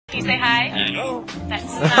Can you say hi?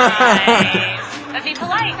 That's nice. But be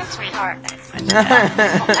polite, sweetheart.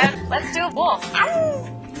 Let's do a wolf.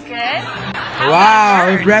 Good. Wow,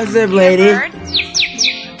 impressive, lady. Good.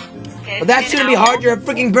 Well, that shouldn't be hard. You're a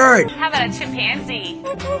freaking bird. How about a chimpanzee?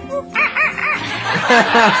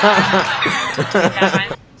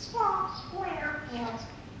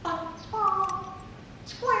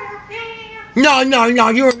 No,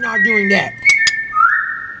 you're not doing that.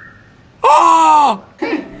 Oh!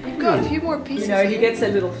 You've got a few more pieces. You know, he gets a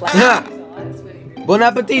little flat. Yeah. Bon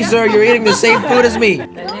appetit, sir. You're eating the same food as me.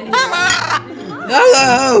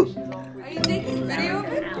 Hello. Are you taking video of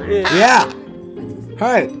it? Yeah.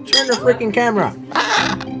 Hey, turn the freaking camera.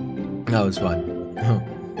 No, it's fun.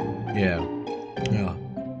 Yeah.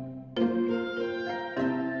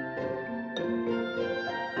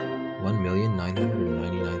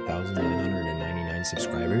 1,999,999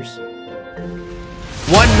 subscribers.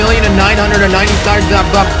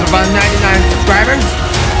 1,999,099 subscribers.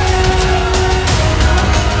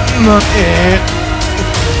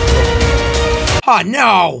 Oh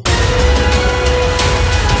no!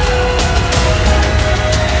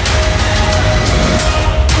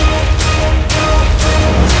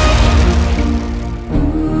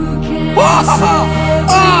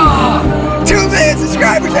 Oh, 2 million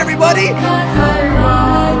subscribers, everybody!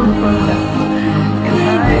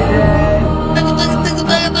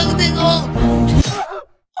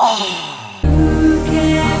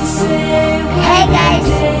 Hey guys,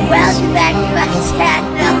 welcome back to my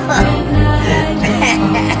channel.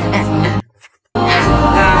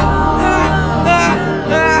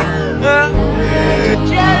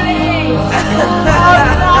 Jelly!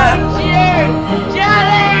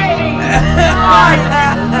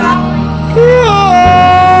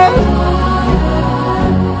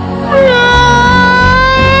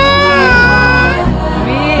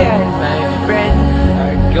 Me and my friends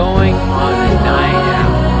are going on a night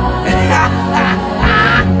out.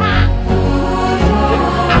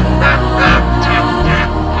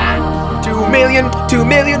 2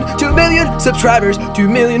 million subscribers. 2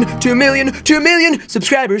 million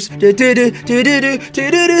subscribers.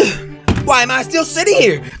 Why am I still sitting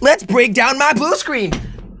here? Let's break down my blue screen.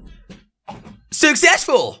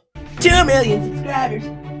 Successful. 2 million subscribers.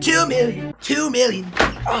 2 million.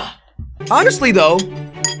 Ah. Honestly though,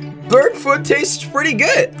 bird food tastes pretty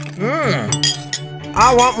good.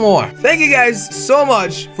 I want more. Thank you guys so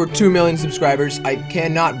much for 2 million subscribers. I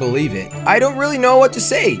cannot believe it. I don't really know what to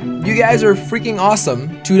say. You guys are freaking awesome.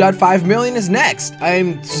 2.5 million is next. I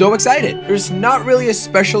am so excited. There's not really a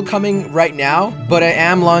special coming right now, but I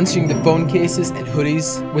am launching the phone cases and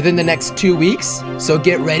hoodies within the next 2 weeks. So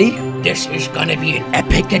get ready. This is gonna be an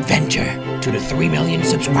epic adventure to the 3 million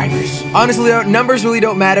subscribers. Honestly though, numbers really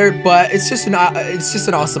don't matter, but it's just an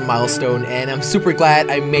awesome milestone, and I'm super glad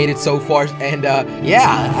I made it so far. And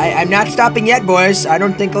yeah, I'm not stopping yet, boys. I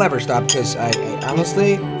don't think I'll ever stop, because I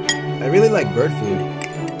honestly, I really like bird food.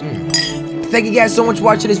 Thank you guys so much for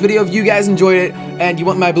watching this video. If you guys enjoyed it and you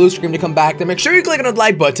want my blue screen to come back, then make sure you click on the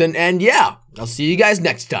like button. And yeah, I'll see you guys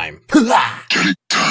next time.